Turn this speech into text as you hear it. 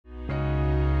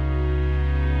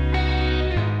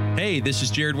Hey, this is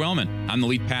Jared Wellman. I'm the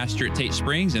lead pastor at Tate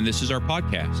Springs, and this is our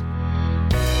podcast.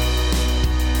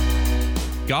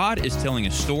 God is telling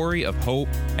a story of hope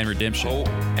and redemption.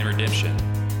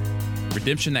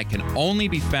 Redemption that can only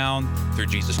be found through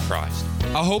Jesus Christ.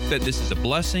 I hope that this is a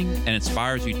blessing and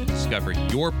inspires you to discover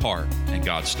your part in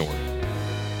God's story.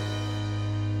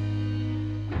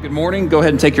 Good morning. Go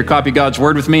ahead and take your copy of God's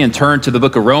Word with me and turn to the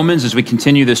book of Romans as we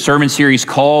continue this sermon series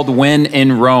called When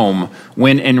in Rome.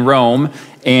 When in Rome.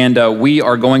 And we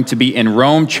are going to be in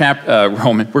Romans chapter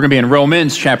 1.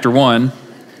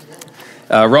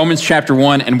 Romans chapter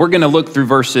 1, and we're going to look through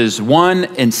verses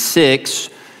 1 and 6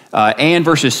 and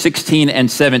verses 16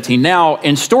 and 17. Now,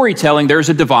 in storytelling, there's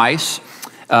a device,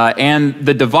 and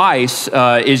the device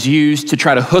is used to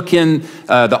try to hook in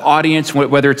the audience,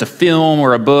 whether it's a film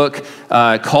or a book,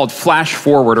 called flash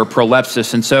forward or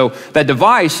prolepsis. And so that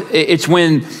device, it's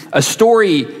when a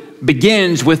story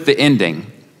begins with the ending.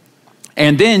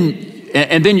 And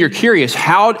then you're curious,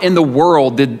 how in the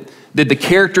world did the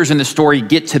characters in the story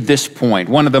get to this point?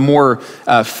 One of the more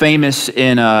famous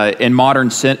in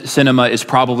modern cinema is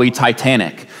probably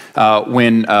Titanic,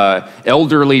 when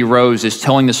elderly Rose is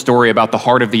telling the story about the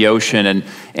heart of the ocean,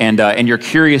 and you're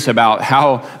curious about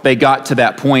how they got to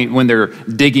that point when they're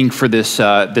digging for this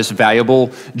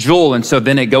valuable jewel. And so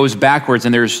then it goes backwards,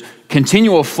 and there's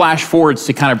continual flash forwards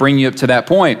to kind of bring you up to that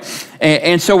point.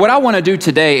 And so what I want to do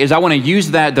today is I want to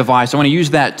use that device, I want to use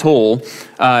that tool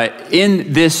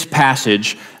in this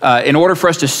passage in order for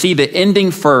us to see the ending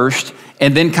first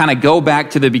and then kind of go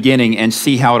back to the beginning and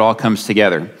see how it all comes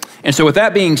together. And so with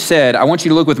that being said, I want you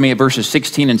to look with me at verses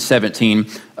 16 and 17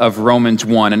 of Romans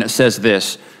 1, and it says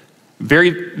this,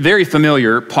 very, very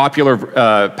familiar, popular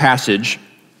passage,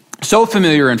 so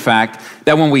familiar, in fact,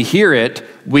 that when we hear it,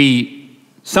 we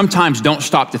sometimes don't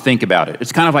stop to think about it.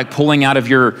 It's kind of like pulling out of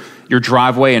your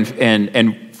driveway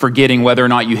and forgetting whether or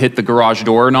not you hit the garage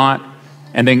door or not.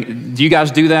 And then, do you guys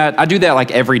do that? I do that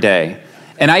like every day.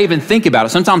 And I even think about it.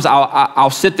 Sometimes I'll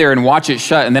sit there and watch it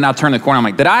shut, and then I'll turn the corner. I'm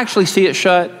like, did I actually see it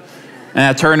shut? And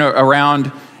I turn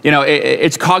around. You know,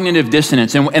 it's cognitive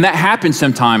dissonance. And that happens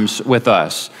sometimes with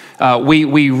us.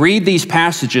 We read these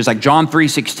passages like John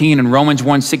 3:16 and Romans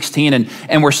 1:16,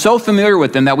 and we're so familiar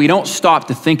with them that we don't stop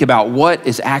to think about what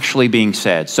is actually being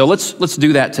said. So let's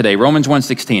do that today. Romans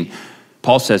 1:16,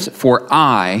 Paul says, "For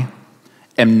I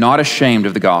am not ashamed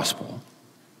of the gospel,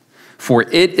 for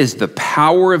it is the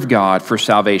power of God for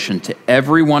salvation to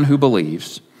everyone who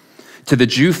believes, to the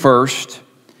Jew first,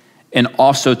 and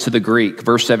also to the Greek."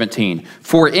 Verse 17,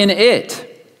 "For in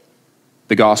it,"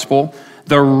 the gospel,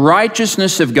 "the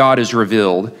righteousness of God is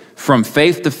revealed from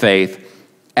faith to faith,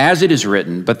 as it is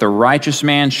written, but the righteous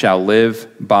man shall live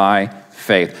by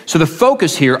faith." So the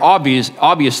focus here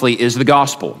obviously is the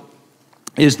gospel.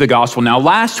 Now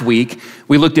last week,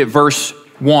 we looked at verse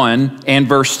 1 and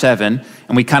verse 7,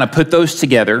 and we kind of put those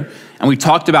together, and we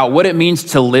talked about what it means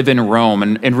to live in Rome.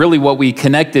 And really what we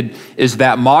connected is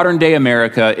that modern day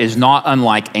America is not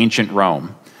unlike ancient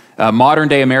Rome. Modern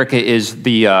day America is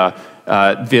the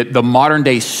modern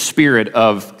day spirit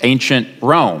of ancient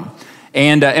Rome.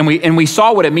 And we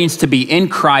saw what it means to be in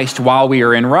Christ while we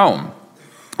are in Rome.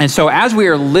 And so as we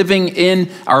are living in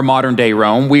our modern day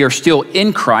Rome, we are still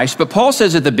in Christ. But Paul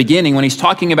says at the beginning, when he's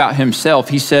talking about himself,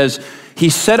 he says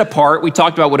he's set apart. We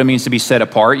talked about what it means to be set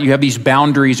apart. You have these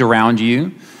boundaries around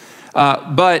you.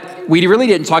 But we really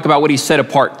didn't talk about what he's set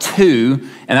apart to,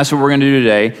 and that's what we're going to do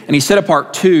today. And he's set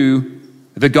apart to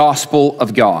the gospel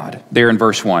of God, there in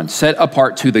verse 1, set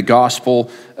apart to the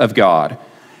gospel of God.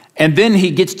 And then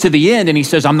he gets to the end and he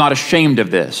says, "I'm not ashamed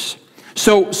of this."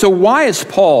 So why is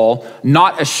Paul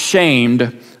not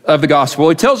ashamed of the gospel?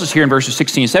 Well, it tells us here in verses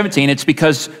 16 and 17, it's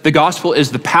because the gospel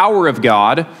is the power of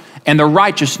God and the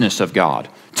righteousness of God.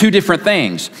 Two different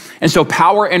things. And so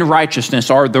power and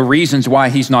righteousness are the reasons why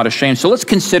he's not ashamed. So let's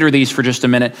consider these for just a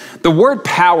minute. The word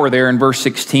power there in verse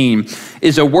 16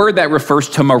 is a word that refers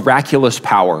to miraculous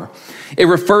power. It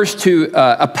refers to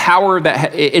a power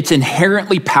that it's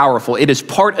inherently powerful. It is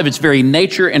part of its very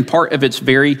nature and part of its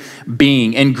very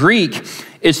being. In Greek,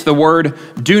 it's the word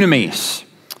dunamis.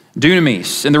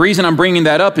 Dunamis. And the reason I'm bringing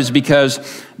that up is because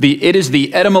it is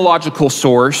the etymological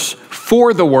source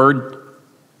for the word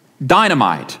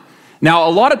dynamite. Now,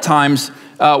 a lot of times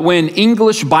when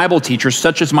English Bible teachers,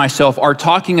 such as myself, are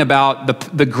talking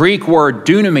about the Greek word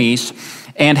dunamis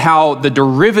and how the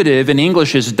derivative in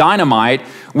English is dynamite,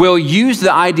 we'll use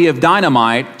the idea of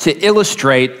dynamite to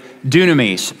illustrate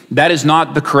dunamis. That is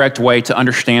not the correct way to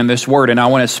understand this word, and I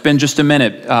want to spend just a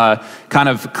minute kind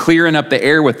of clearing up the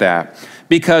air with that.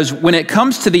 Because when it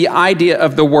comes to the idea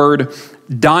of the word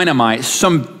dynamite,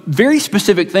 some very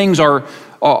specific things are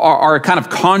are kind of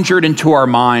conjured into our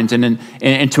minds and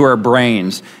into our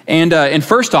brains. And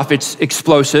first off, it's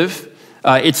explosive,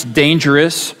 it's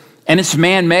dangerous, and it's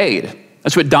man-made.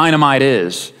 That's what dynamite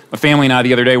is. My family and I,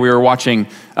 the other day, we were watching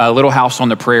Little House on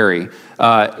the Prairie,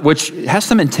 which has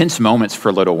some intense moments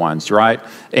for little ones, right?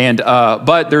 And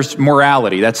but there's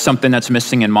morality. That's something that's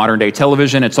missing in modern day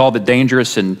television. It's all the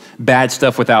dangerous and bad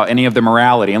stuff without any of the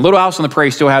morality. And Little House on the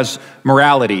Prairie still has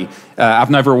morality. I've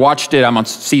never watched it. I'm on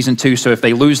season 2, so if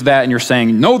they lose that and you're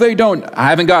saying, no, they don't, I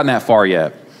haven't gotten that far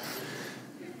yet.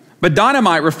 But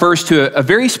dynamite refers to a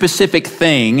very specific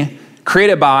thing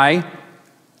created by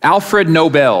Alfred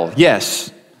Nobel.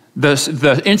 Yes,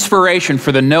 the inspiration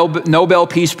for the Nobel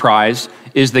Peace Prize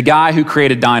is the guy who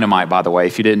created dynamite, by the way,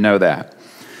 if you didn't know that.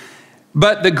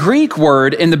 But the Greek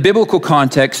word in the biblical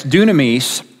context,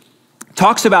 dunamis,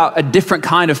 talks about a different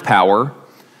kind of power,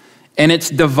 and it's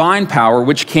divine power,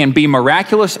 which can be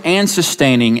miraculous and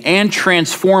sustaining and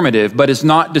transformative, but is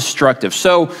not destructive.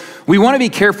 So we want to be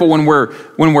careful when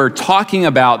we're talking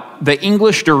about the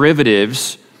English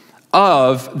derivatives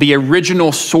of the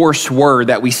original source word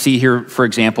that we see here, for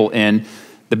example, in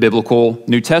the biblical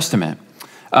New Testament.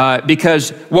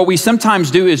 Because what we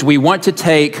sometimes do is we want to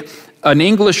take an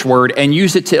English word and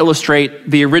use it to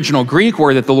illustrate the original Greek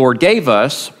word that the Lord gave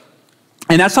us.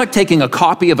 And that's like taking a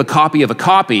copy of a copy of a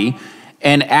copy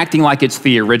and acting like it's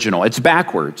the original. It's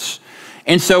backwards.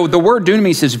 And so the word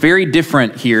dunamis is very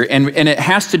different here, and it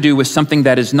has to do with something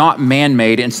that is not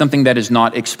man-made and something that is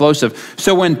not explosive.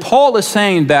 So when Paul is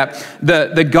saying that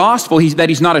the gospel that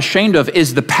he's not ashamed of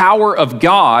is the power of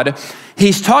God,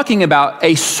 he's talking about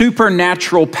a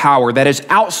supernatural power that is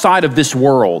outside of this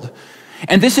world.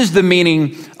 And this is the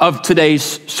meaning of today's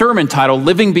sermon title,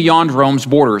 Living Beyond Rome's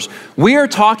Borders. We are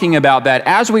talking about that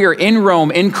as we are in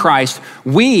Rome, in Christ,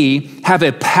 we have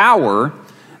a power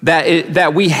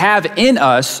that we have in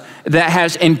us that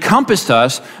has encompassed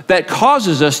us, that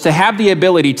causes us to have the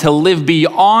ability to live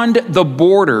beyond the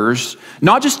borders,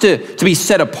 not just to be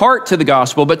set apart to the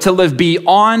gospel, but to live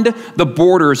beyond the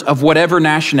borders of whatever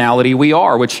nationality we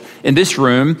are, which in this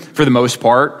room, for the most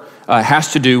part,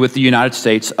 has to do with the United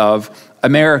States of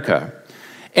America.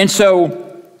 And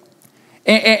so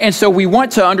we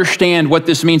want to understand what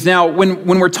this means. Now,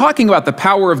 when we're talking about the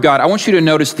power of God, I want you to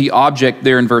notice the object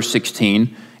there in verse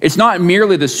 16. It's not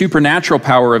merely the supernatural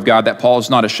power of God that Paul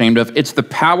is not ashamed of. It's the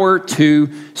power to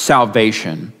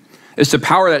salvation. It's the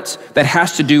power that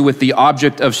has to do with the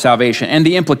object of salvation. And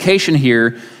the implication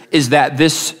here is that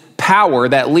this power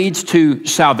that leads to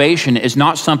salvation is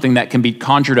not something that can be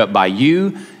conjured up by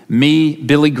you, me,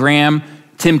 Billy Graham,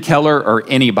 Tim Keller, or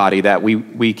anybody that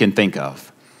we can think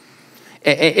of.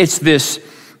 It's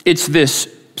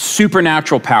this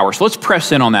supernatural power. So let's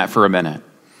press in on that for a minute.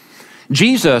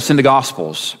 Jesus in the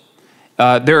Gospels,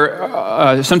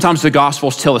 sometimes the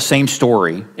Gospels tell the same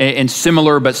story in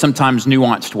similar but sometimes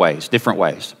nuanced ways, different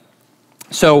ways.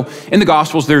 So in the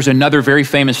Gospels, there's another very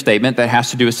famous statement that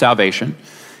has to do with salvation.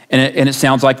 And it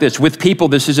sounds like this: with people,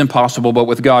 this is impossible, but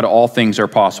with God, all things are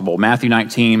possible. Matthew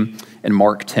 19 and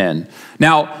Mark 10.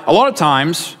 Now, a lot of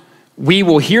times we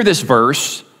will hear this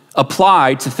verse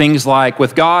applied to things like,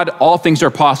 with God, all things are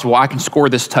possible. I can score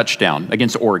this touchdown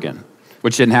against Oregon,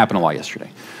 which didn't happen a lot yesterday.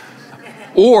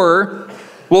 Or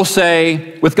we'll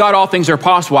say, with God, all things are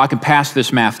possible. I can pass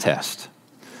this math test.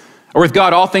 Or with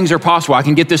God, all things are possible. I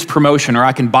can get this promotion, or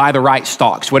I can buy the right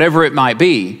stocks, whatever it might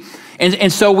be.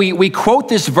 And so we quote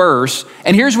this verse,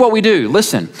 and here's what we do.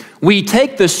 Listen, we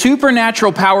take the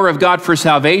supernatural power of God for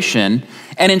salvation,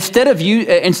 and instead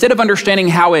of understanding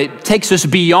how it takes us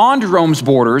beyond Rome's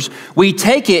borders, we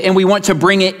take it and we want to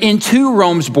bring it into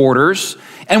Rome's borders,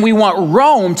 and we want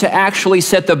Rome to actually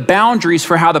set the boundaries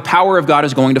for how the power of God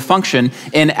is going to function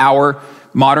in our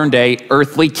modern day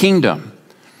earthly kingdom.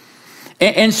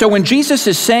 And so when Jesus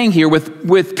is saying here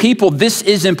with people, this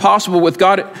is impossible, with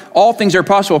God, all things are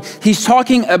possible, he's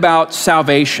talking about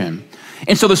salvation.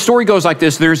 And so the story goes like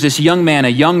this. There's this young man, a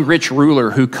young rich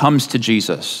ruler, who comes to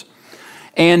Jesus.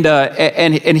 And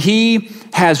he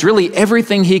has really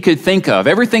everything he could think of,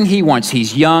 everything he wants.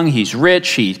 He's young, he's rich,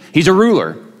 he's a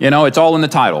ruler. You know, it's all in the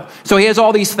title. So he has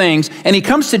all these things, and he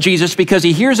comes to Jesus because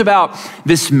he hears about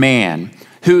this man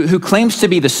who claims to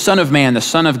be the Son of Man, the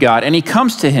Son of God. And he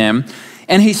comes to him,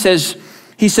 and he says,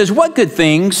 what good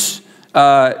things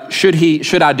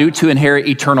should I do to inherit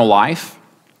eternal life?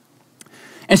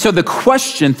 And so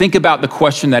think about the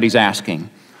question that he's asking.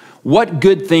 What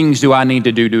good things do I need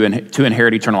to do to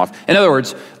inherit eternal life? In other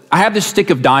words, I have this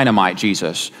stick of dynamite,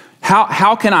 Jesus.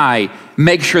 How can I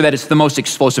make sure that it's the most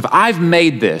explosive? I've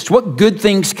made this. What good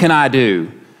things can I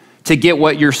do to get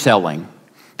what you're selling?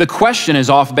 The question is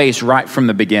off base right from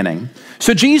the beginning.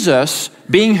 So Jesus,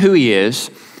 being who he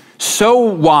is, so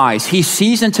wise, he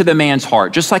sees into the man's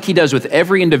heart, just like he does with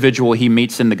every individual he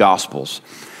meets in the Gospels.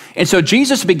 And so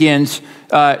Jesus begins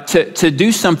to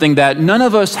do something that none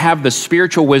of us have the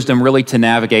spiritual wisdom really to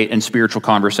navigate in spiritual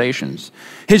conversations.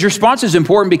 His response is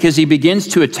important because he begins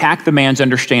to attack the man's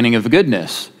understanding of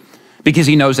goodness because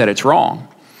he knows that it's wrong.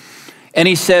 And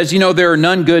he says, there are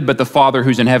none good but the Father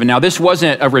who's in heaven. Now, this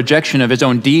wasn't a rejection of his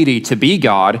own deity to be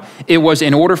God. It was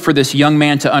in order for this young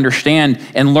man to understand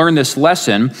and learn this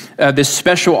lesson, this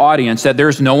special audience, that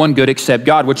there's no one good except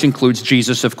God, which includes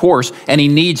Jesus, of course, and he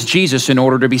needs Jesus in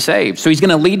order to be saved. So he's going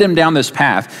to lead him down this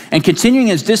path. And continuing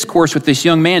his discourse with this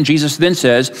young man, Jesus then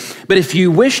says, but if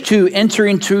you wish to enter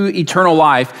into eternal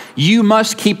life, you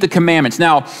must keep the commandments.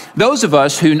 Now, those of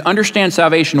us who understand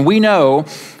salvation, we know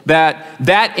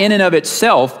that in and of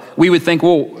itself, we would think,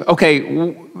 well,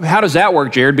 okay, how does that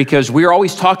work, Jared? Because we're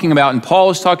always talking about, and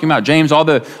Paul is talking about, James, all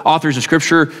the authors of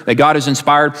Scripture that God has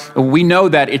inspired. We know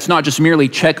that it's not just merely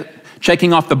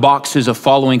checking off the boxes of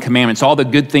following commandments, all the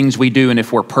good things we do, and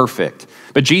if we're perfect.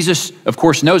 But Jesus, of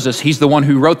course, knows us. He's the one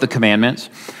who wrote the commandments.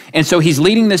 And so he's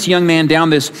leading this young man down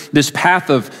this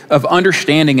path of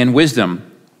understanding and wisdom.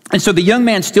 And so the young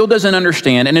man still doesn't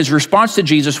understand, and his response to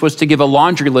Jesus was to give a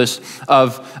laundry list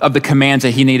of the commands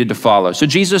that he needed to follow. So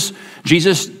Jesus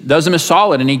does him a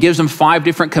solid, and he gives him 5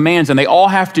 different commands, and they all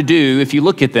have to do, if you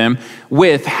look at them,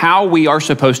 with how we are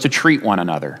supposed to treat one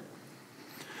another.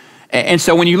 And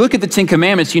so when you look at the 10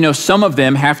 commandments, some of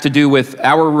them have to do with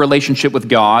our relationship with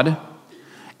God,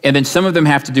 and then some of them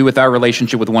have to do with our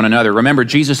relationship with one another. Remember,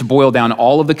 Jesus boiled down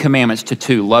all of the commandments to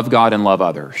 2, love God and love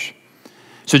others.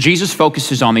 So Jesus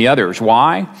focuses on the others.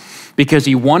 Why? Because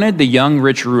he wanted the young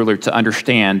rich ruler to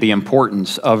understand the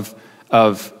importance of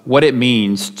what it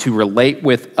means to relate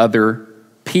with other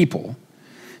people.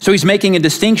 So he's making a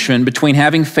distinction between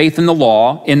having faith in the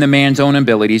law, in the man's own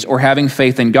abilities, or having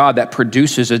faith in God that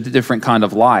produces a different kind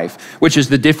of life, which is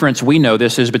the difference we know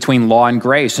this is between law and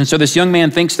grace. And so this young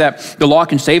man thinks that the law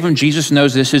can save him. Jesus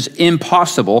knows this is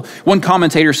impossible. One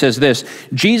commentator says this: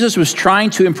 Jesus was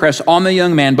trying to impress on the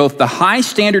young man both the high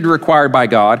standard required by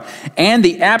God and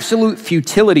the absolute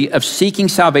futility of seeking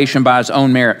salvation by his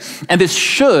own merit. And this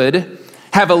should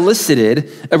have elicited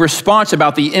a response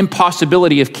about the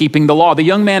impossibility of keeping the law. The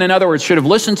young man, in other words, should have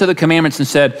listened to the commandments and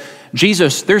said,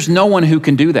 Jesus, there's no one who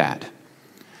can do that.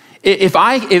 If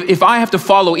I have to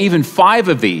follow even 5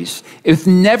 of these, if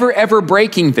never ever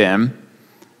breaking them,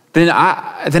 then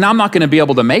I'm not going to be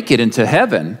able to make it into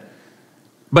heaven.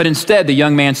 But instead, the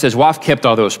young man says, well, I've kept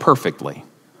all those perfectly.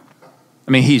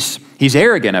 I mean, he's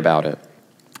arrogant about it.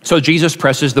 So Jesus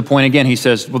presses the point again. He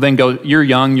says, well, then go, you're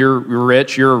young, you're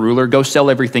rich, you're a ruler, go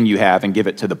sell everything you have and give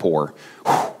it to the poor.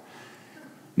 Whew.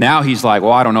 Now he's like,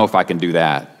 well, I don't know if I can do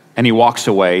that. And he walks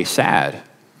away sad.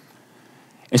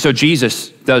 And so Jesus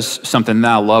does something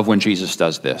that I love when Jesus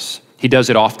does this. He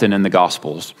does it often in the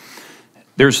Gospels.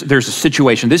 There's a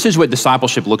situation. This is what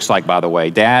discipleship looks like, by the way.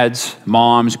 Dads,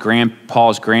 moms,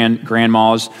 grandpas,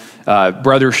 grandmas,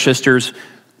 brothers, sisters.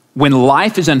 When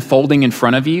life is unfolding in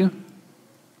front of you,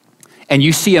 and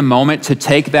you see a moment to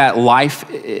take that life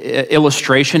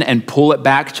illustration and pull it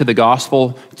back to the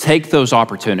gospel, take those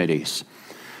opportunities.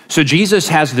 So Jesus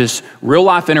has this real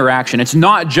life interaction. It's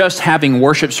not just having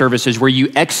worship services where you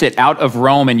exit out of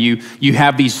Rome and you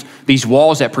have these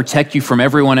walls that protect you from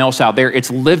everyone else out there.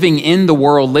 It's living in the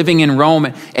world, living in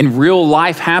Rome, and real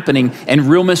life happening and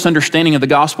real misunderstanding of the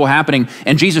gospel happening.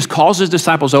 And Jesus calls his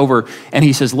disciples over and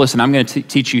he says, listen, I'm going to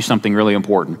teach you something really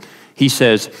important. He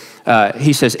says,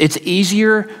 it's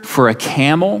easier for a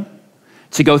camel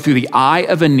to go through the eye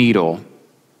of a needle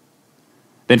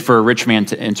than for a rich man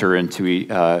to enter into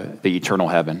the eternal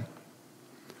heaven.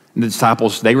 And the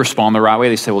disciples, they respond the right way.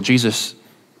 They say, well, Jesus,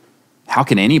 how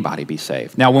can anybody be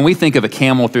saved? Now, when we think of a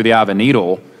camel through the eye of a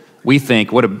needle, we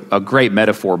think, what a great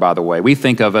metaphor, by the way. We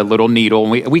think of a little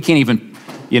needle, and we can't even,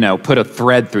 put a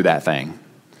thread through that thing.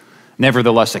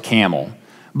 Nevertheless, a camel.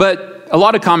 But a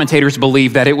lot of commentators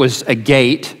believe that it was a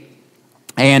gate,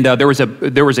 and there was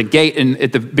a gate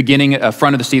at the beginning,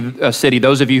 front of the city.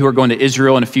 Those of you who are going to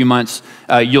Israel in a few months,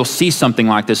 you'll see something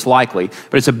like this likely.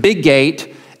 But it's a big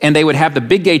gate, and they would have the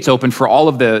big gates open for all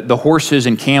of the horses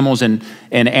and camels and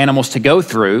animals to go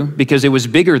through because it was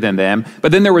bigger than them.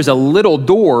 But then there was a little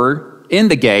door in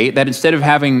the gate that instead of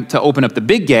having to open up the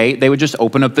big gate, they would just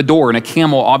open up the door, and a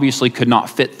camel obviously could not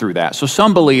fit through that. So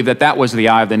some believe that was the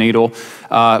eye of the needle.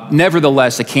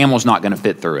 Nevertheless, a camel's not going to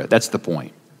fit through it. That's the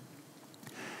point.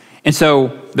 And so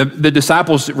the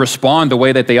disciples respond the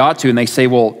way that they ought to, and they say,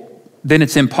 well, then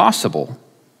it's impossible.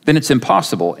 Then it's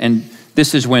impossible. And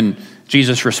this is when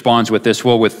Jesus responds with this,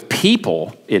 well, with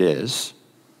people it is.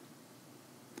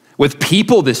 With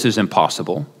people this is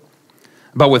impossible,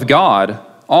 but with God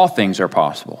all things are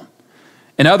possible.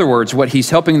 In other words, what he's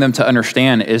helping them to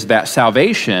understand is that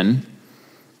salvation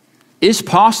is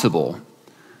possible.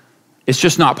 It's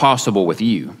just not possible with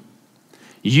you.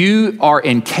 You are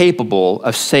incapable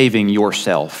of saving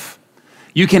yourself.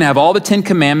 You can have all the 10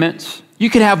 commandments. You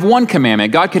could have one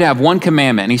commandment. God could have one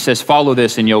commandment, and he says, follow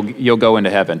this and you'll go into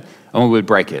heaven. And we would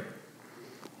break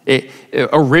it.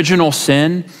 Original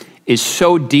sin is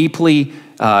so deeply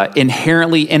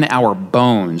inherently in our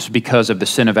bones because of the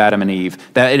sin of Adam and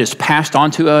Eve that it is passed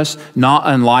on to us, not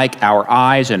unlike our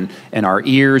eyes and our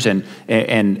ears and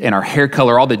our hair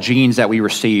color, all the genes that we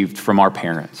received from our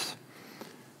parents.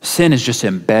 Sin is just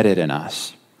embedded in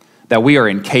us, that we are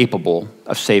incapable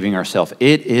of saving ourselves.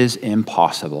 It is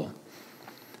impossible.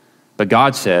 But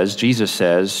God says, Jesus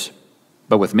says,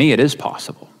 but with me it is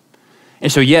possible.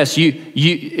 And so yes,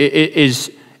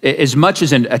 as much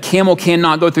as a camel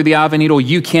cannot go through the eye of a needle,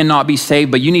 you cannot be saved,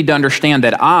 but you need to understand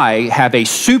that I have a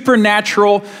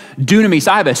supernatural dunamis.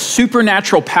 I have a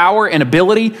supernatural power and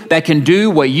ability that can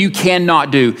do what you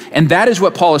cannot do. And that is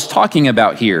what Paul is talking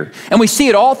about here. And we see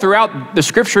it all throughout the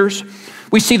scriptures.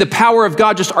 We see the power of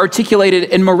God just articulated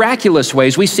in miraculous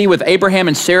ways. We see with Abraham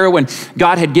and Sarah when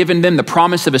God had given them the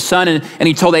promise of a son, and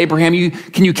he told Abraham,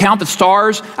 can you count the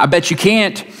stars? I bet you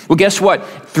can't. Well, guess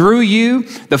what? Through you,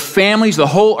 the families, the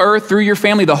whole earth, through your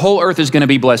family, the whole earth is going to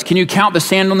be blessed. Can you count the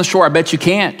sand on the shore? I bet you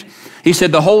can't. He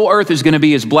said the whole earth is going to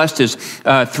be as blessed as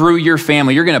through your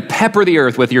family. You're going to pepper the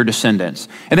earth with your descendants.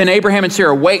 And then Abraham and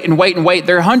Sarah wait and wait and wait.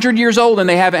 They're 100 years old and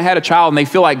they haven't had a child, and they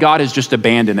feel like God has just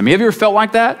abandoned them. Have you ever felt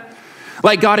like that?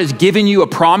 Like God has given you a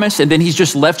promise and then he's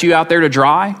just left you out there to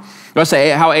dry? That's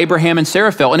how Abraham and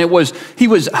Sarah felt. And he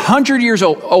was 100 years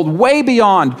old, way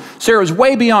beyond, Sarah was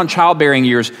way beyond childbearing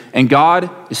years, and God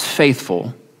is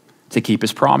faithful to keep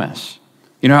his promise.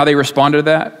 You know how they responded to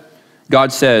that?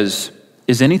 God says,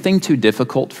 is anything too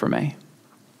difficult for me?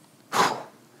 I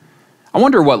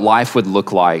wonder what life would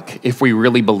look like if we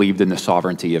really believed in the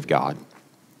sovereignty of God.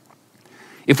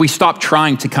 If we stopped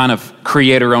trying to kind of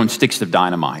create our own sticks of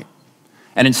dynamite,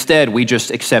 and instead we just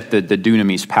accepted the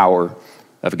dunamis power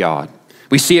of God.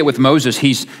 We see it with Moses.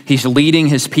 He's leading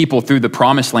his people through the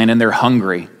promised land, and they're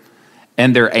hungry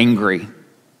and they're angry.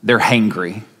 They're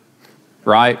hangry,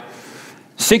 right?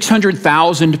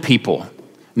 600,000 people,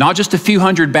 not just a few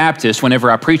hundred Baptists whenever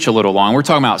I preach a little long. We're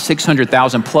talking about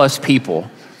 600,000 plus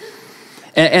people.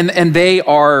 And they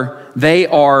are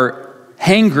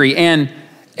hangry.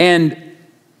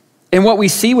 And what we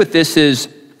see with this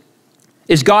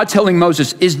is God telling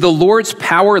Moses, is the Lord's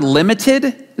power limited?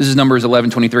 This is Numbers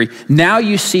 11:23. Now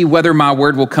you see whether my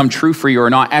word will come true for you or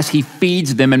not, as he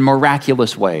feeds them in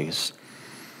miraculous ways.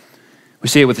 We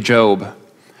see it with Job.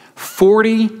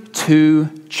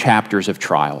 42 chapters of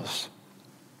trials.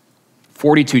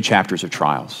 42 chapters of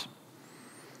trials.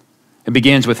 It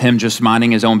begins with him just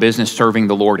minding his own business, serving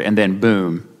the Lord, and then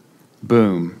boom,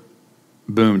 boom,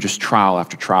 boom, just trial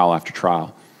after trial after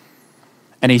trial.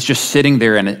 And he's just sitting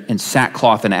there in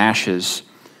sackcloth and ashes.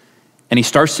 And he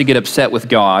starts to get upset with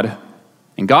God.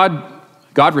 And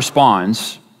God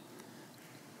responds.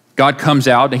 God comes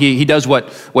out. He does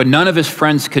what none of his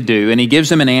friends could do. And he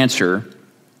gives him an answer.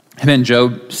 And then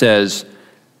Job says,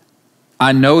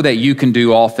 I know that you can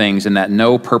do all things and that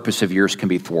no purpose of yours can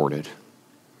be thwarted.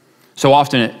 So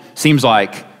often it seems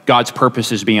like God's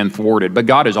purpose is being thwarted, but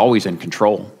God is always in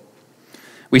control.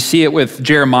 We see it with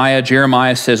Jeremiah.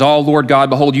 Jeremiah says, oh, Lord God,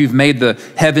 behold, you've made the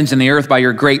heavens and the earth by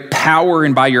your great power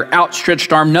and by your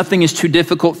outstretched arm. Nothing is too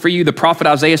difficult for you. The prophet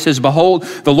Isaiah says, behold,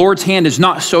 the Lord's hand is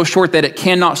not so short that it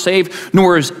cannot save,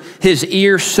 nor is his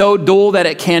ear so dull that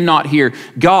it cannot hear.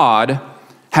 God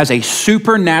has a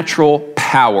supernatural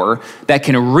power that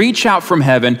can reach out from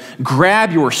heaven,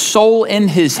 grab your soul in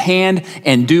his hand,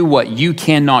 and do what you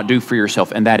cannot do for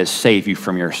yourself, and that is save you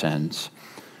from your sins.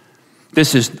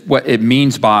 This is what it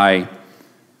means by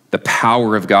the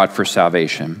power of God for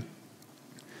salvation.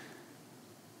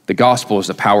 The gospel is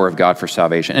the power of God for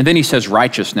salvation. And then he says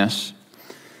righteousness.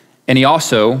 And he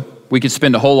also, we could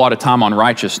spend a whole lot of time on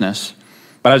righteousness,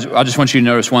 but I just want you to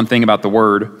notice one thing about the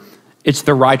word. It's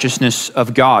the righteousness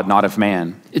of God, not of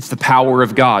man. It's the power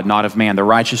of God, not of man. The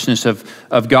righteousness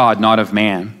of God, not of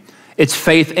man. It's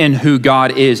faith in who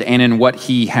God is and in what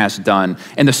he has done.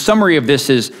 And the summary of this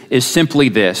is simply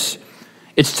this.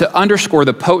 It's to underscore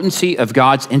the potency of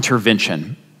God's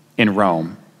intervention in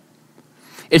Rome.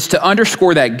 It's to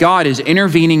underscore that God is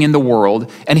intervening in the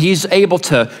world and he's able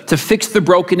to fix the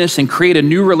brokenness and create a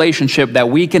new relationship that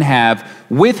we can have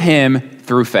with him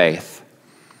through faith.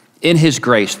 in his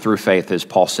grace through faith, as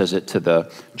Paul says it to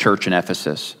the church in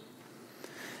Ephesus.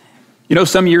 You know,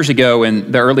 some years ago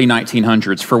in the early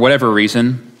 1900s, for whatever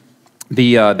reason,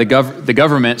 the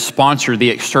government sponsored the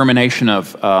extermination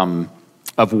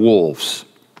of wolves.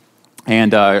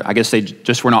 And I guess they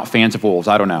just were not fans of wolves.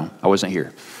 I don't know. I wasn't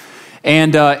here.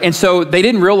 And so they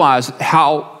didn't realize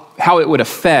how it would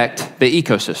affect the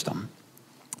ecosystem,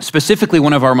 specifically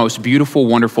one of our most beautiful,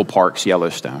 wonderful parks,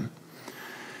 Yellowstone.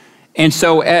 And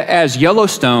so as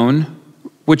Yellowstone,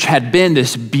 which had been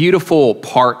this beautiful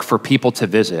park for people to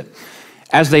visit,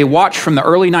 as they watched from the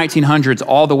early 1900s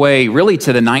all the way really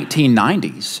to the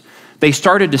 1990s, they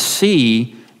started to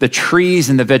see the trees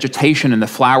and the vegetation and the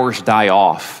flowers die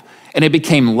off, and it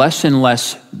became less and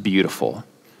less beautiful.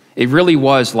 It really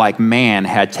was like man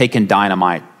had taken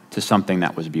dynamite to something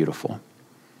that was beautiful.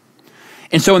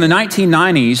 And so in the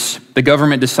 1990s, the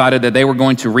government decided that they were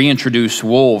going to reintroduce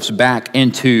wolves back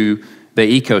into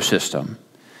the ecosystem.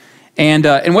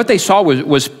 And what they saw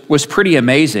was pretty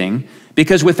amazing,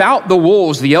 because without the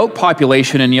wolves, the elk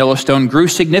population in Yellowstone grew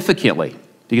significantly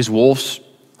because wolves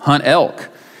hunt elk.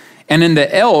 And in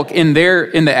the elk, in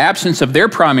the absence of their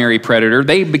primary predator,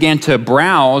 they began to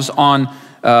browse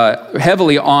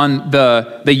heavily on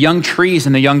the young trees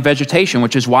and the young vegetation,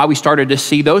 which is why we started to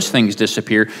see those things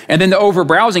disappear. And then the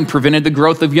overbrowsing prevented the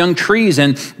growth of young trees,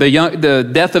 and the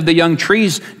death of the young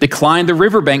trees declined the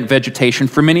riverbank vegetation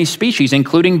for many species,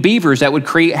 including beavers that would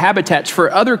create habitats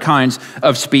for other kinds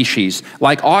of species,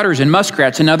 like otters and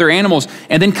muskrats and other animals.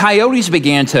 And then coyotes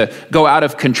began to go out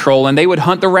of control, and they would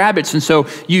hunt the rabbits. And so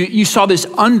you saw this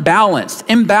imbalanced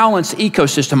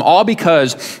ecosystem, all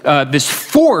because this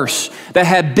force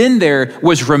that had been there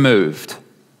was removed.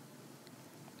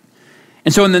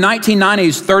 And so in the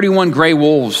 1990s, 31 gray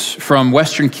wolves from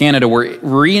Western Canada were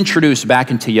reintroduced back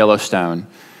into Yellowstone.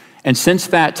 And since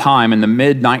that time, in the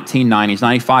mid-1990s,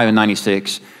 95 and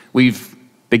 96, we've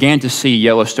began to see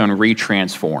Yellowstone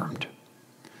retransformed.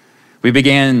 We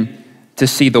began to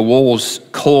see the wolves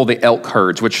cull the elk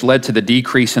herds, which led to the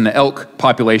decrease in the elk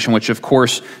population, which of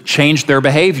course changed their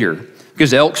behavior,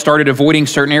 because elk started avoiding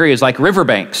certain areas like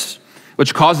riverbanks,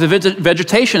 which caused the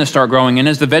vegetation to start growing. And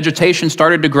as the vegetation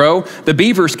started to grow, the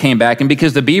beavers came back. And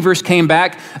because the beavers came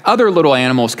back, other little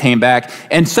animals came back.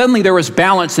 And suddenly there was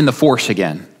balance in the force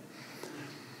again.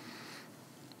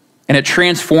 And it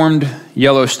transformed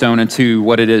Yellowstone into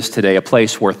what it is today, a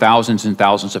place where thousands and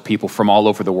thousands of people from all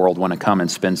over the world want to come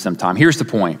and spend some time. Here's the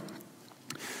point.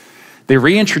 The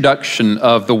reintroduction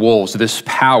of the wolves, this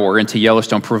power into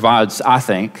Yellowstone, provides, I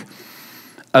think,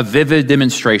 a vivid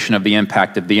demonstration of the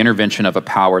impact of the intervention of a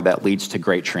power that leads to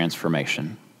great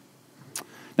transformation.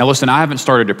 Now listen, I haven't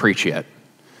started to preach yet,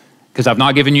 because I've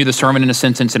not given you the sermon in a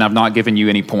sentence and I've not given you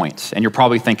any points. And you're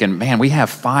probably thinking, man, we have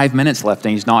 5 minutes left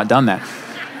and he's not done that.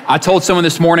 I told someone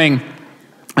this morning,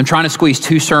 I'm trying to squeeze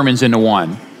 2 sermons into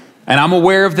one. And I'm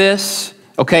aware of this.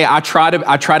 Okay, I try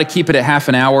to keep it at half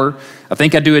an hour. I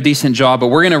think I do a decent job, but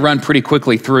we're gonna run pretty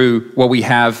quickly through what we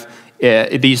have,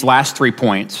 these last 3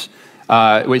 points.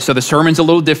 So the sermon's a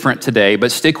little different today,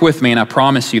 but stick with me and I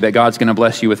promise you that God's gonna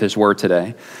bless you with his word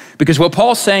today. Because what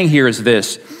Paul's saying here is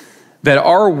this, that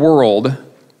our world,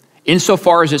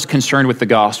 insofar as it's concerned with the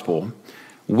gospel,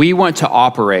 we want to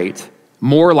operate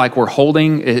more like we're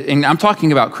holding, and I'm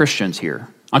talking about Christians here.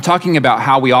 I'm talking about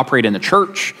how we operate in the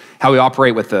church, how we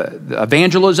operate with the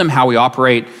evangelism, how we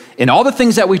operate in all the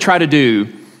things that we try to do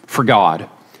for God.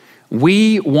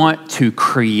 We want to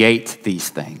create these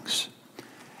things.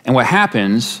 And what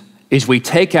happens is we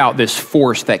take out this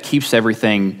force that keeps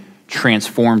everything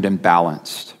transformed and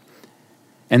balanced.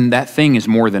 And that thing is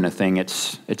more than a thing,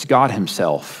 it's God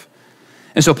himself.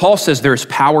 And so Paul says there's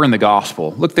power in the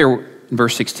gospel. Look there in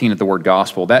verse 16 at the word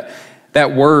gospel.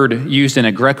 That word used in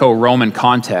a Greco-Roman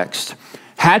context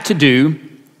had to do,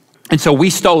 and so we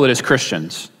stole it as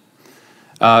Christians,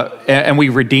 and we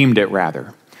redeemed it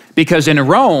rather. Because in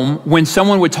Rome, when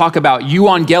someone would talk about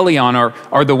euangelion,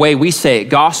 or the way we say it,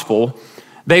 gospel,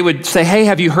 they would say, hey,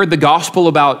 have you heard the gospel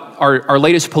about our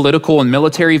latest political and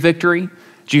military victory?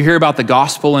 Did you hear about the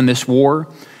gospel in this war?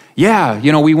 Yeah,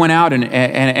 we went out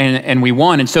and we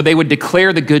won. And so they would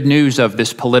declare the good news of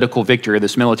this political victory,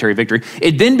 this military victory.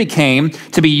 It then became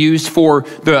to be used for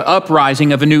the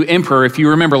uprising of a new emperor. If you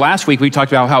remember last week, we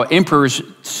talked about how emperors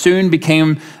soon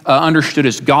became understood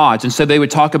as gods. And so they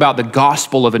would talk about the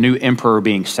gospel of a new emperor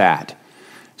being sad.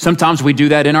 Sometimes we do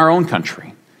that in our own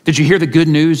country. Did you hear the good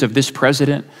news of this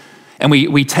president? And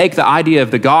we take the idea of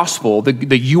the gospel, the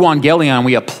euangelion,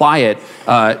 we apply it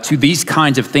to these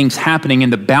kinds of things happening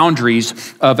in the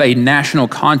boundaries of a national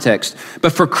context.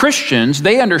 But for Christians,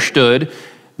 they understood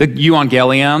the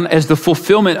euangelion, as the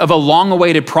fulfillment of a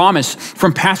long-awaited promise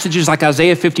from passages like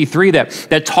Isaiah 53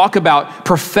 that talk about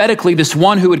prophetically this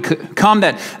one who would come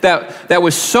that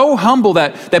was so humble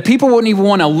that people wouldn't even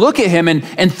want to look at him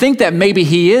and think that maybe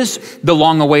he is the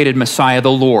long-awaited Messiah,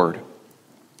 the Lord.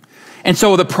 And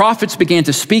so the prophets began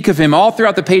to speak of him all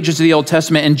throughout the pages of the Old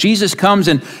Testament, and Jesus comes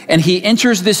and he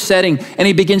enters this setting and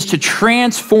he begins to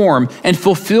transform and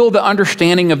fulfill the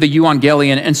understanding of the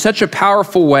euangelion in such a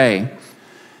powerful way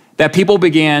that people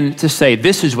began to say,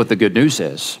 this is what the good news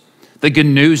is. The good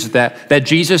news that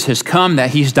Jesus has come,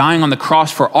 that he's dying on the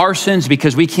cross for our sins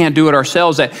because we can't do it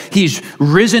ourselves, that he's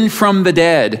risen from the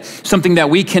dead, something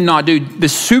that we cannot do. The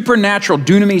supernatural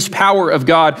dunamis power of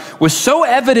God was so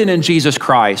evident in Jesus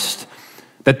Christ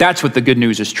that that's what the good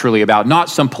news is truly about,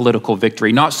 not some political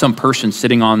victory, not some person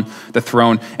sitting on the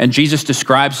throne. And Jesus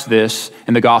describes this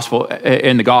in the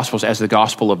Gospels as the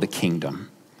gospel of the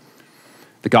kingdom.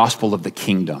 The gospel of the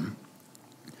kingdom,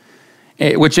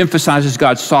 which emphasizes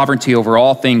God's sovereignty over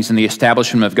all things and the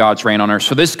establishment of God's reign on earth.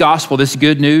 So this gospel, this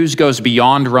good news, goes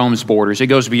beyond Rome's borders. It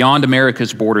goes beyond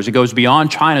America's borders. It goes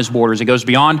beyond China's borders. It goes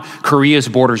beyond Korea's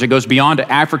borders. It goes beyond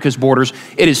Africa's borders.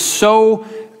 It is so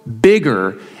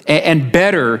bigger and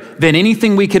better than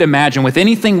anything we could imagine, with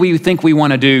anything we think we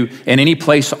want to do in any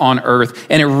place on earth.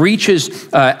 And it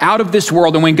reaches out of this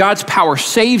world. And when God's power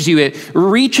saves you, it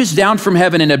reaches down from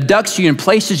heaven and abducts you and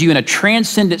places you in a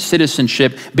transcendent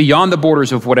citizenship beyond the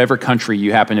borders of whatever country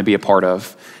you happen to be a part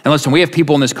of. And listen, we have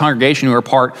people in this congregation who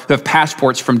have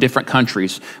passports from different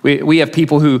countries. We have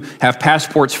people who have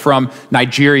passports from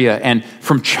Nigeria and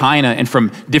from China and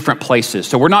from different places.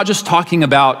 So we're not just talking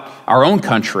about our own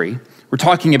country. We're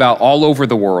talking about all over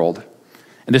the world,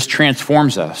 and this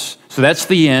transforms us. So that's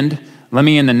the end. Let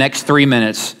me, in the next 3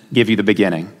 minutes, give you the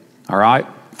beginning, all right?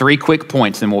 3 quick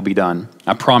points, and we'll be done.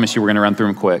 I promise you we're going to run through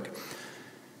them quick.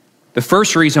 The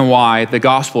first reason why the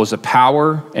gospel is the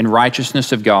power and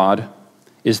righteousness of God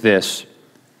is this.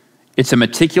 It's a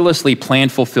meticulously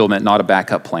planned fulfillment, not a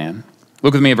backup plan.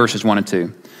 Look with me at verses 1 and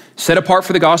 2. Set apart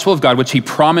for the gospel of God, which he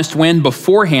promised when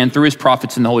beforehand through his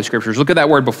prophets in the Holy Scriptures. Look at that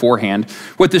word beforehand.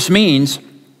 What this means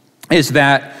is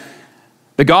that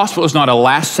the gospel is not a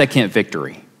last-second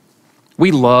victory.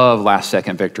 We love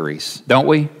last-second victories, don't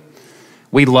we?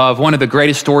 We love one of the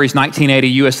greatest stories, 1980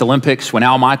 U.S. Olympics, when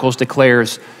Al Michaels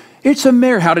declares, it's a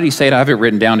miracle. How did he say it? I have it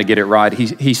written down to get it right.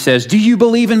 He says, do you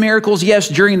believe in miracles? Yes,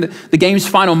 during the game's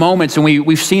final moments. And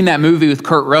we've seen that movie with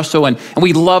Kurt Russell, and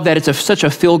we love that. It's such a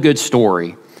feel-good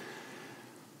story.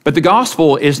 But the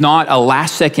gospel is not a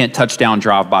last-second touchdown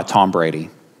drive by Tom Brady.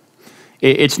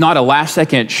 It's not a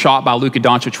last-second shot by Luka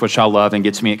Doncic, which I love and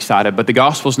gets me excited. But the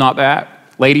gospel's not that.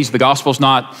 Ladies, the gospel's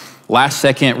not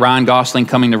last-second Ryan Gosling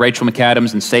coming to Rachel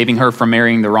McAdams and saving her from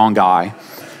marrying the wrong guy.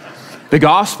 The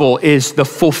gospel is the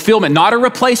fulfillment, not a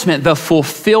replacement, the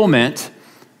fulfillment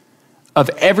of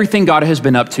everything God has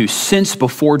been up to since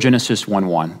before Genesis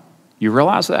 1:1. You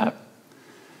realize that?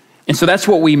 And so that's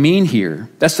what we mean here.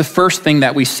 That's the first thing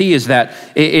that we see, is that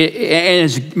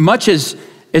as much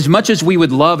as we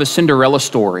would love a Cinderella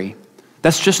story,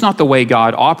 that's just not the way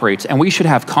God operates. And we should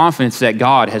have confidence that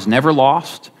God has never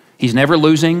lost, he's never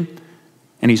losing,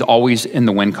 and he's always in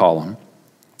the win column.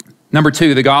 Number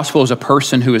 2, the gospel is a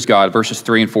person who is God, verses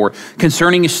 3 and 4.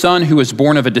 Concerning his son who was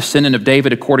born of a descendant of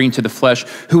David according to the flesh,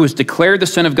 who was declared the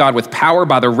Son of God with power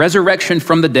by the resurrection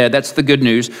from the dead, that's the good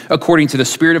news, according to the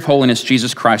Spirit of holiness,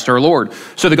 Jesus Christ our Lord.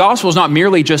 So the gospel is not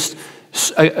merely just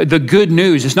the good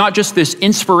news. It's not just this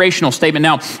inspirational statement.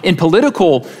 Now, in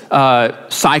political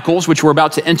cycles, which we're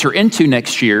about to enter into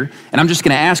next year, and I'm just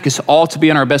going to ask us all to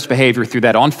be on our best behavior through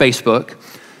that on Facebook,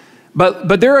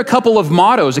 But there are a couple of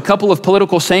mottos, a couple of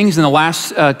political sayings in the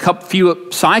last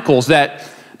few cycles that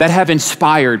have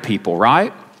inspired people,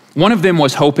 right? One of them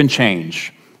was hope and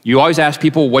change. You always ask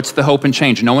people, what's the hope and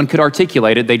change? No one could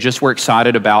articulate it. They just were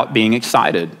excited about being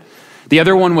excited. The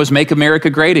other one was make America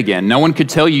great again. No one could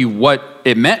tell you what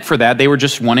it meant for that. They were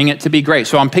just wanting it to be great.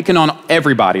 So I'm picking on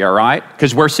everybody, all right?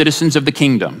 Because we're citizens of the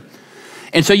kingdom.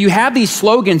 And so you have these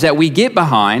slogans that we get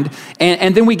behind,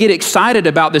 and then we get excited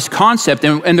about this concept.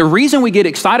 And the reason we get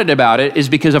excited about it is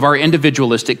because of our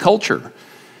individualistic culture.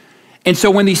 And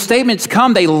so when these statements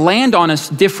come, they land on us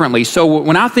differently. So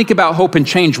when I think about hope and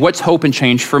change, what's hope and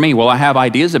change for me? Well, I have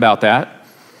ideas about that.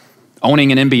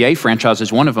 Owning an NBA franchise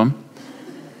is one of them.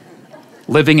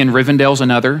 Living in Rivendell's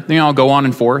another. I'll go on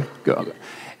and forth.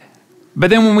 But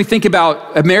then when we think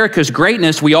about America's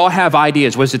greatness, we all have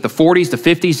ideas. Was it the 40s, the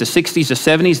 50s, the 60s, the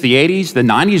 70s, the 80s? The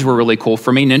 90s were really cool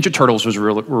for me. Ninja Turtles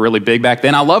were really big back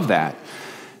then. I love that.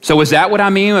 So is that what I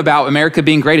mean about America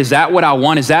being great? Is that what I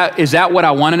want? Is that what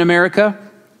I want in America?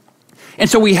 And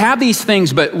so we have these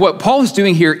things, but what Paul is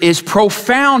doing here is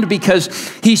profound because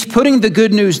he's putting the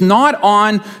good news not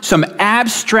on some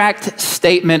abstract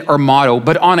statement or motto,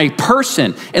 but on a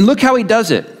person. And look how he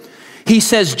does it. He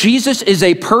says Jesus is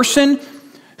a person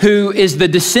who is the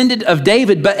descendant of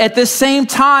David, but at the same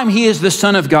time, he is the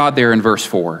Son of God there in verse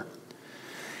 4.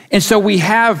 And so we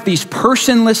have these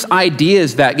personless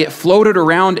ideas that get floated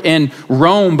around in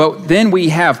Rome, but then we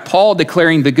have Paul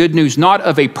declaring the good news not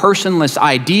of a personless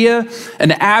idea,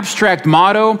 an abstract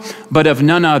motto, but of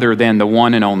none other than the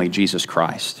one and only Jesus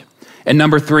Christ. And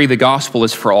number 3, the gospel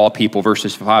is for all people,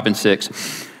 verses 5 and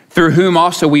 6. Through whom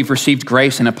also we've received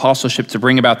grace and apostleship to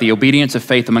bring about the obedience of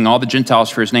faith among all the Gentiles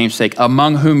for his name's sake,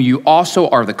 among whom you also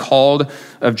are the called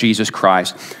of Jesus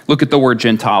Christ. Look at the word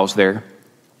Gentiles there.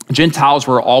 Gentiles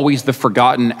were always the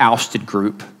forgotten, ousted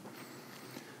group.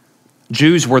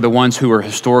 Jews were the ones who were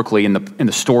historically in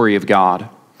the story of God.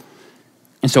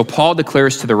 And so Paul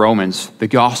declares to the Romans, the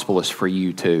gospel is for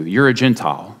you too. You're a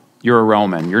Gentile. You're a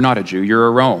Roman. You're not a Jew. You're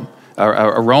a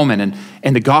Roman.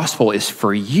 And the gospel is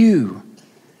for you.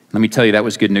 Let me tell you, that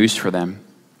was good news for them.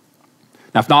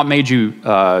 Now, if not made you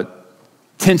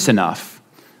tense enough,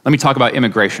 let me talk about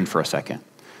immigration for a second.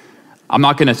 I'm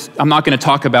not going to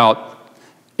talk about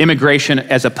immigration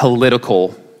as a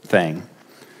political thing.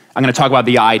 I'm going to talk about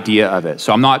the idea of it.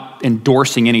 So I'm not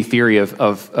endorsing any theory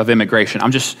of immigration.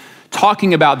 I'm just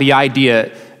talking about the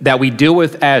idea that we deal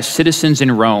with as citizens in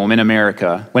Rome, in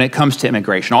America, when it comes to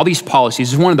immigration. All these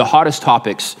policies is one of the hottest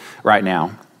topics right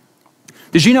now.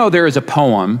 Did you know there is a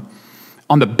poem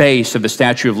on the base of the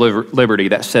Statue of Liberty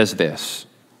that says this?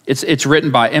 It's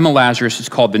written by Emma Lazarus. It's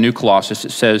called The New Colossus.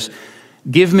 It says,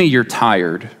 "Give me your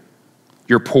tired,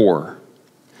 your poor,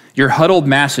 your huddled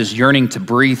masses yearning to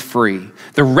breathe free,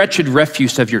 the wretched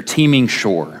refuse of your teeming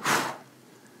shore.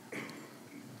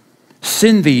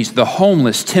 Send these, the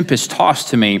homeless, tempest-tossed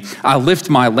to me. I lift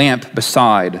my lamp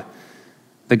beside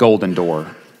the golden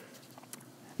door."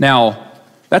 Now,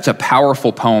 that's a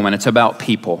powerful poem, and it's about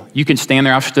people. You can stand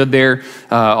there. I've stood there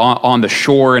on the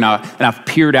shore, and I've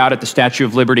peered out at the Statue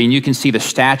of Liberty, and you can see the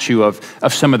statue of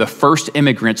some of the first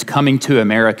immigrants coming to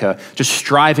America, just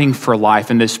striving for life.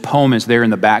 And this poem is there in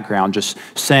the background, just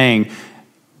saying,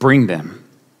 bring them.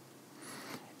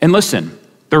 And listen,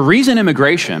 the reason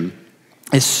immigration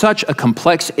is such a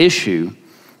complex issue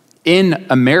in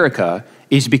America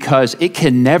is because it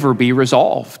can never be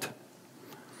resolved.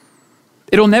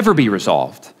 It'll never be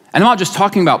resolved. And I'm not just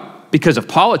talking about because of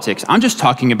politics. I'm just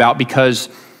talking about because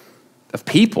of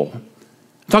people.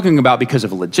 I'm talking about because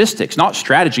of logistics, not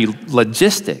strategy,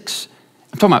 logistics.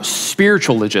 I'm talking about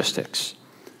spiritual logistics.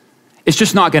 It's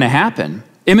just not going to happen.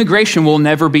 Immigration will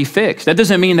never be fixed. That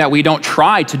doesn't mean that we don't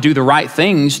try to do the right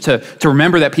things to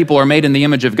remember that people are made in the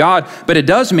image of God, but it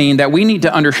does mean that we need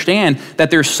to understand that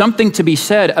there's something to be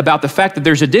said about the fact that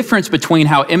there's a difference between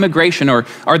how immigration or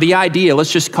the idea,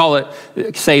 let's just call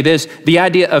it, say this, the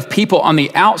idea of people on the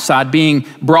outside being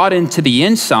brought into the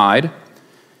inside.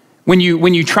 When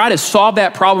you try to solve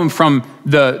that problem from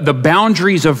the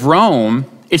boundaries of Rome,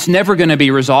 it's never going to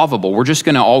be resolvable. We're just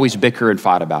going to always bicker and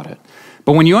fight about it.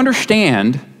 But when you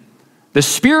understand the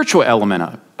spiritual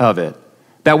element of it,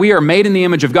 that we are made in the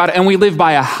image of God and we live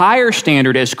by a higher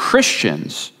standard as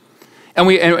Christians,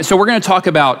 and so we're going to talk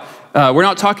about, we're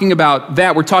not talking about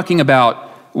that, we're talking about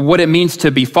what it means to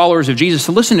be followers of Jesus.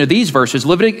 So listen to these verses.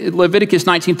 Leviticus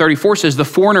 19:34 says, "The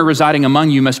foreigner residing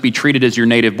among you must be treated as your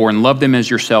native born. Love them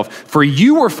as yourself. For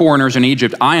you were foreigners in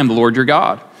Egypt. I am the Lord your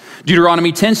God."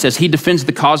 Deuteronomy 10 says, "He defends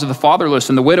the cause of the fatherless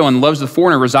and the widow and loves the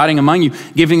foreigner residing among you,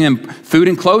 giving them food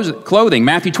and clothing."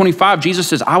 Matthew 25, Jesus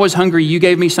says, "I was hungry, you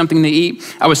gave me something to eat.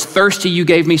 I was thirsty, you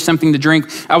gave me something to drink.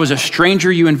 I was a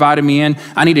stranger, you invited me in.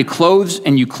 I needed clothes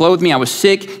and you clothed me. I was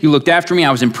sick, you looked after me.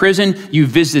 I was in prison, you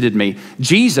visited me."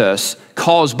 Jesus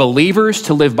calls believers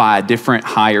to live by a different,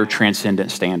 higher, transcendent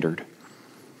standard.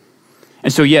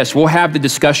 And so yes, we'll have the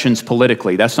discussions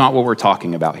politically. That's not what we're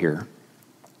talking about here.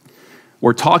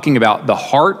 We're talking about the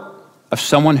heart of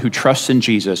someone who trusts in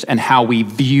Jesus and how we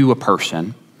view a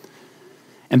person.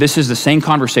 And this is the same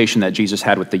conversation that Jesus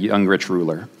had with the young rich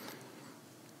ruler.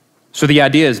 So the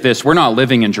idea is this: we're not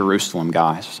living in Jerusalem,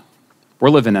 guys. We're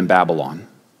living in Babylon.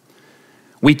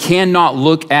 We cannot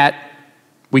look at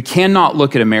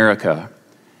America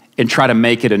and try to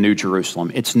make it a new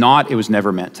Jerusalem. It's not, it was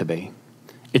never meant to be.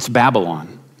 It's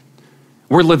Babylon.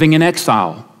 We're living in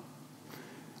exile.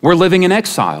 We're living in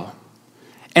exile.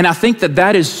 And I think that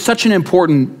that is such an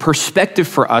important perspective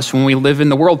for us when we live in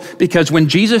the world, because when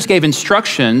Jesus gave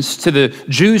instructions to the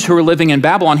Jews who were living in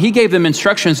Babylon, he gave them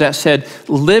instructions that said,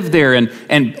 live there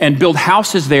and build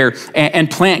houses there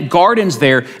and plant gardens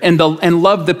there and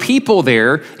love the people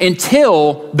there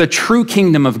until the true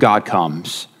kingdom of God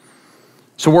comes.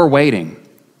 So we're waiting.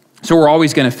 So we're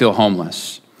always going to feel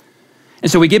homeless. And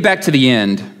so we get back to the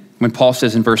end when Paul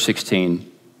says in verse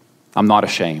 16, I'm not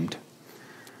ashamed.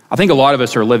 I think a lot of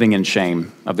us are living in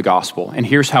shame of the gospel, and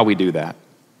here's how we do that.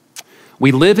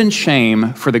 We live in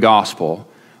shame for the gospel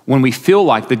when we feel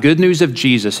like the good news of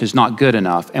Jesus is not good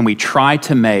enough, and we try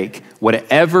to make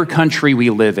whatever country we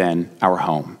live in our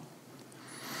home.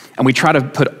 And we try to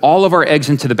put all of our eggs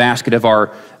into the basket of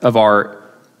our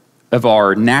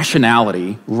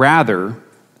nationality, rather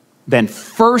than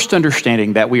first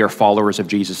understanding that we are followers of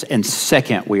Jesus, and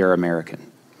second, we are American.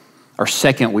 Or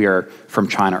second, we are from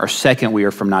China, or second, we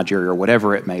are from Nigeria, or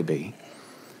whatever it may be.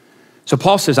 So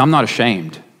Paul says, I'm not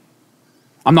ashamed.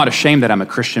 I'm not ashamed that I'm a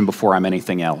Christian before I'm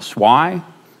anything else. Why?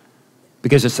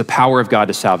 Because it's the power of God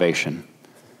to salvation.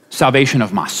 Salvation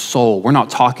of my soul. We're not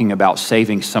talking about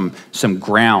saving some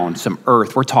ground, some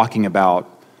earth. We're talking about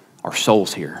our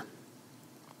souls here.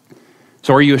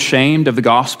 So are you ashamed of the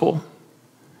gospel?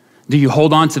 Do you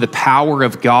hold on to the power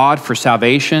of God for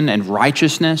salvation and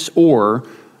righteousness, or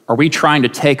are we trying to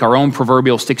take our own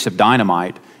proverbial sticks of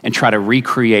dynamite and try to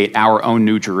recreate our own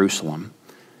New Jerusalem?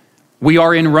 We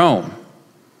are in Rome,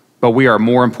 but we are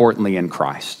more importantly in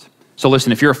Christ. So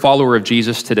listen, if you're a follower of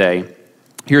Jesus today,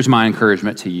 here's my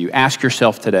encouragement to you. Ask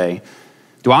yourself today,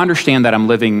 do I understand that I'm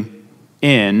living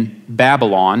in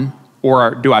Babylon,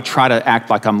 or do I try to act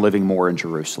like I'm living more in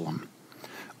Jerusalem?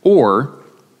 Or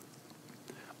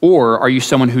are you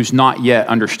someone who's not yet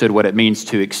understood what it means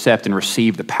to accept and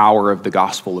receive the power of the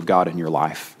gospel of God in your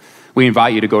life? We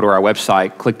invite you to go to our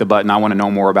website, click the button, I want to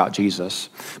know more about Jesus.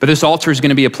 But this altar is going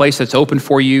to be a place that's open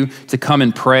for you to come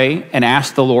and pray and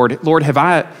ask the Lord, Lord, have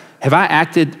I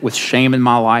acted with shame in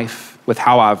my life, with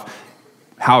how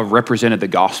I've represented the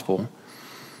gospel?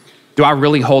 Do I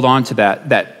really hold on to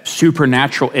that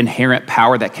supernatural inherent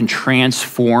power that can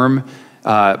transform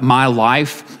my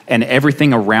life and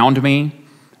everything around me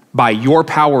by your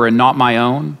power and not my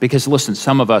own? Because listen,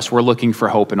 some of us, we're looking for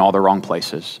hope in all the wrong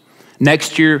places.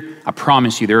 Next year, I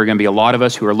promise you, there are going to be a lot of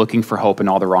us who are looking for hope in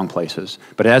all the wrong places.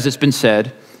 But as it's been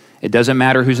said, it doesn't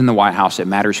matter who's in the White House, it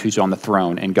matters who's on the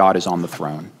throne, and God is on the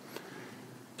throne.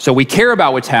 So we care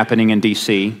about what's happening in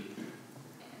DC.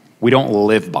 We don't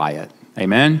live by it.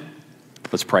 Amen?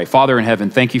 Let's pray. Father in heaven,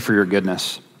 thank you for your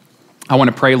goodness. I want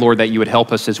to pray, Lord, that you would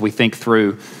help us as we think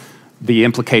through the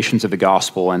implications of the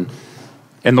gospel. And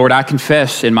Lord, I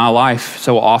confess in my life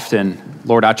so often,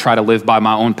 Lord, I try to live by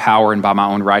my own power and by my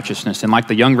own righteousness. And like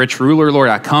the young rich ruler, Lord,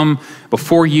 I come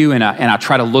before you and I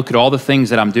try to look at all the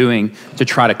things that I'm doing to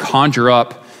try to conjure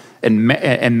up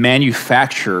and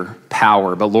manufacture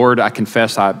power. But Lord, I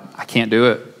confess I can't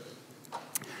do it.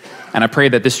 And I pray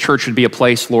that this church would be a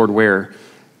place, Lord, where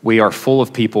we are full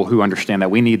of people who understand that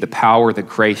we need the power, the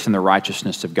grace, and the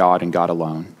righteousness of God and God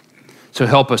alone. So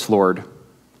help us, Lord,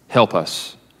 help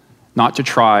us not to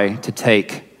try to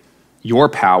take your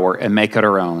power and make it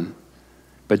our own,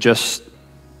 but just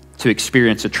to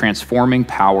experience the transforming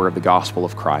power of the gospel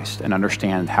of Christ and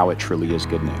understand how it truly is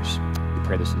good news. We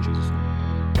pray this in Jesus'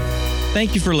 name.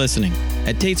 Thank you for listening.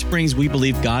 At Tate Springs, we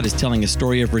believe God is telling a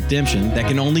story of redemption that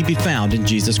can only be found in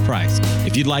Jesus Christ.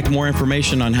 If you'd like more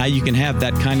information on how you can have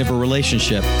that kind of a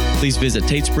relationship, please visit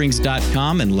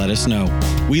tatesprings.com and let us know.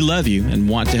 We love you and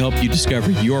want to help you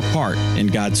discover your part in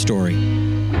God's story.